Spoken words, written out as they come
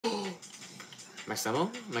Max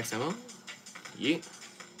ammo? Max ammo? Yeet.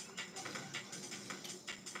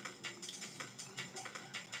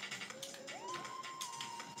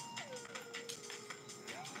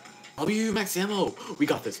 W, max ammo! We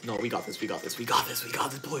got this. No, we got this. We got this. We got this. We got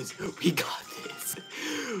this, boys. We got this.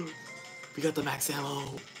 We got the max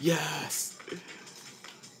ammo. Yes.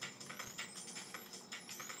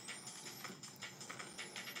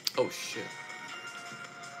 Oh, shit.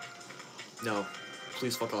 No.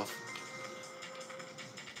 Please fuck off.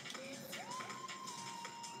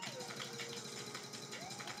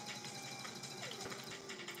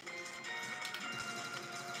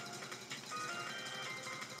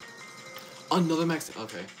 Another max.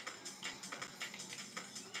 Okay.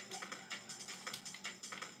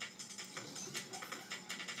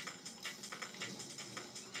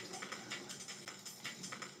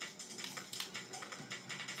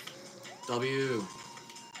 W.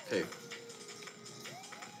 Okay.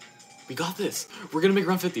 We got this. We're gonna make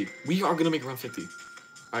round 50. We are gonna make round 50.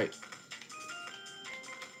 Alright.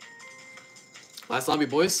 Last lobby,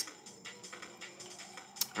 boys.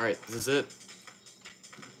 Alright, this is it.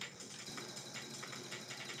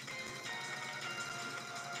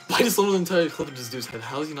 I just loaded the entire clip of this dude's head.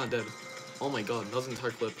 How is he not dead? Oh my god, that was an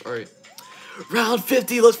entire clip. Alright. Round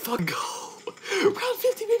 50, let's fucking go! Round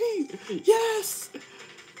 50, baby! Yes!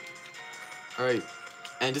 Alright.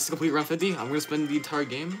 And just to complete round 50, I'm gonna spend the entire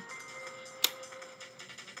game.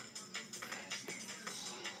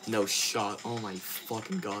 No shot. Oh my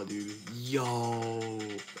fucking god, dude. Yo.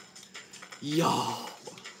 Yo.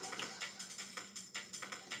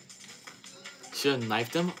 Should've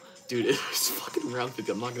knifed him? Dude, it's fucking round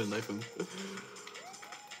 50. I'm not gonna knife him.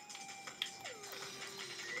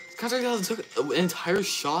 Counter took an entire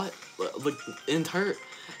shot, like, an entire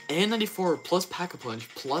N94 plus Pack-a-Punch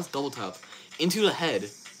plus double tap into the head,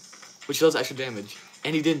 which does extra damage,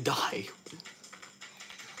 and he didn't die.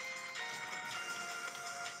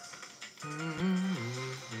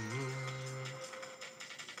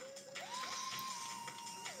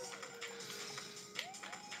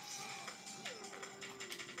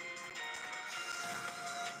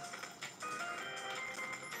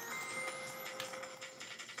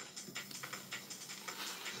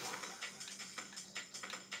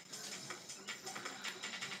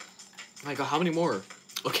 My god, how many more?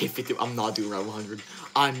 Okay, 50. I'm not doing round 100.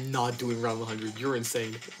 I'm not doing round 100. You're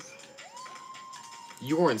insane.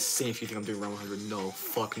 You are insane if you think I'm doing round 100. No,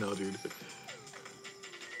 fuck no, dude.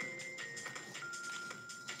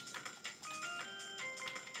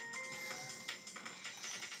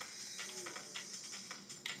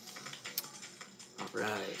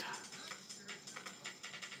 Alright.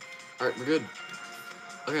 Alright, we're good.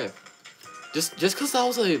 Okay. Just cause that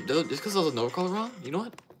was a no call round, you know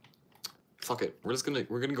what? Fuck it. We're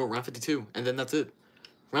gonna go round 52, and then that's it.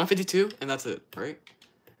 Round 52, and that's it, right?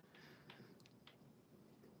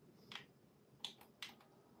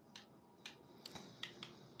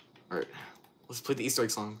 Alright. Let's play the Easter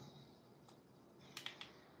egg song.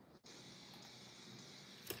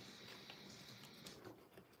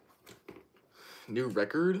 New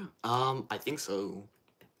record? I think so.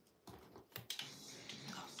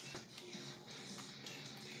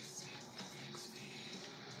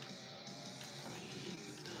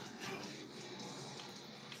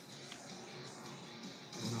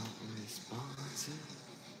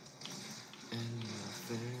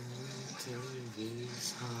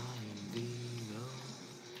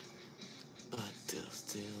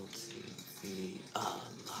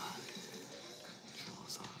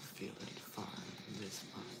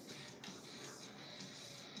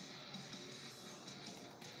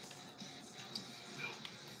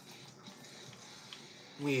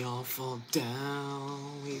 We all fall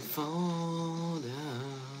down, we fall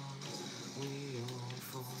down, we all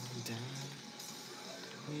fall down,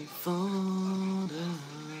 we fall down.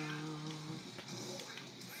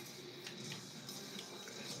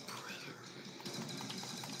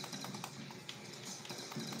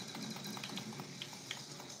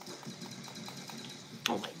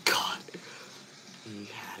 Oh my god. He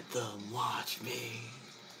had them watch me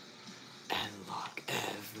and lock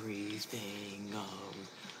everything up.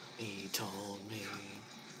 He told me,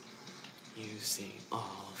 you see,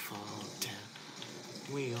 all fall down.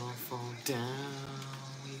 We all fall down.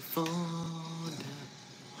 We fall down.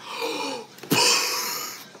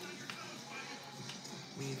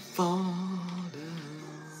 We fall down.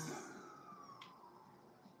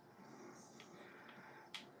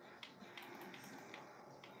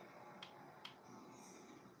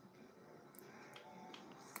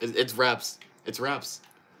 It's raps. It's raps.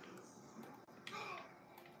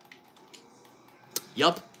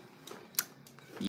 Yup.